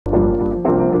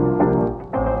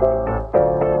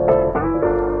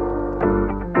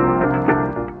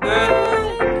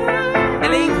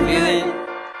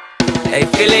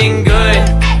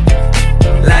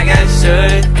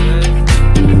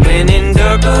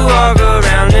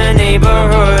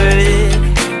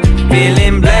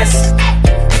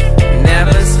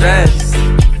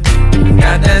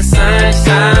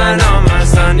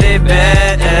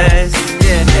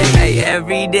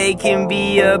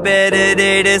a better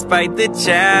day despite the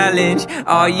challenge.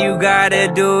 All you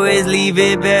gotta do is leave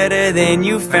it better than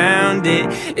you found it.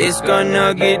 It's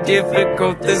gonna get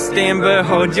difficult to stand, but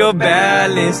hold your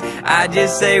balance. I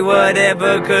just say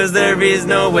whatever, cause there is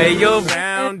no way you're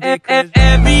around it.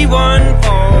 Everyone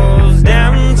falls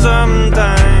down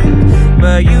sometime,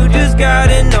 but you just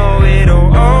gotta know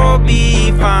it'll all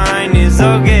be fine. It's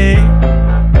okay.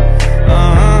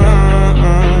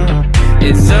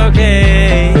 It's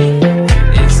okay.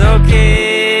 It's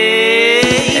okay.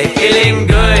 Hey, feeling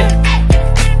good,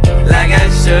 like I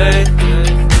should.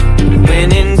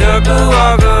 When in dark, I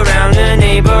walk around the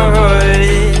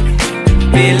neighborhood.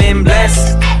 Feeling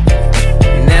blessed,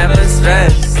 never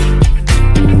stressed.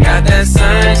 Got that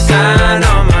sunshine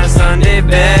on my Sunday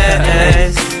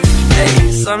best.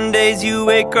 Hey, some days you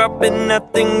wake up and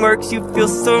nothing works, you feel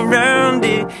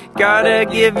surrounded. Gotta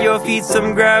give your feet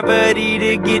some gravity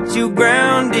to get you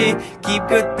grounded. Keep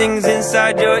good things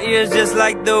inside your ears just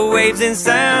like the waves and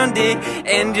sound it.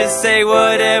 And just say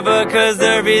whatever, cause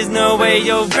there is no way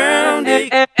you're grounded.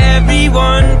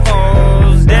 Everyone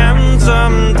falls down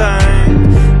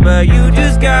sometime, but you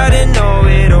just gotta know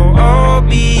it'll all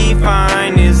be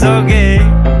fine. It's okay.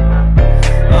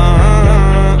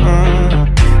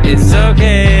 It's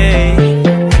okay.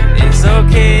 It's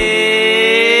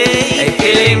okay. Hey,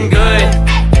 feeling good,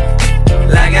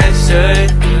 like I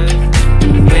should.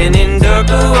 When in dark,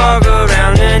 I walk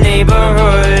around the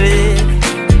neighborhood.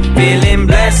 Feeling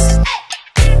blessed,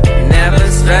 never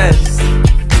stressed.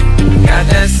 Got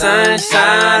that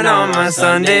sunshine on my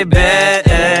Sunday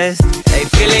best. Hey,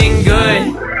 feeling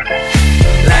good,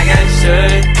 like I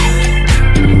should.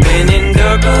 When in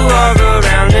dark, I walk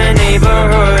around the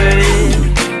neighborhood.